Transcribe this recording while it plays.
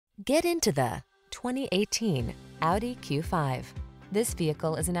Get into the 2018 Audi Q5. This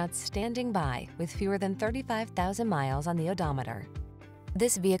vehicle is an outstanding buy with fewer than 35,000 miles on the odometer.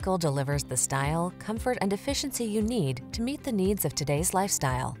 This vehicle delivers the style, comfort, and efficiency you need to meet the needs of today's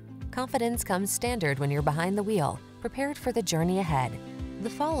lifestyle. Confidence comes standard when you're behind the wheel, prepared for the journey ahead.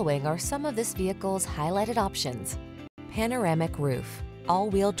 The following are some of this vehicle's highlighted options: panoramic roof,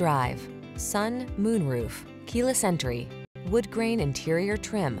 all-wheel drive, sun, moonroof, keyless entry, wood grain interior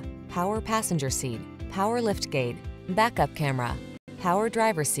trim, power passenger seat, power liftgate, backup camera, power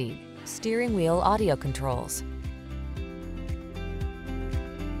driver seat, steering wheel audio controls,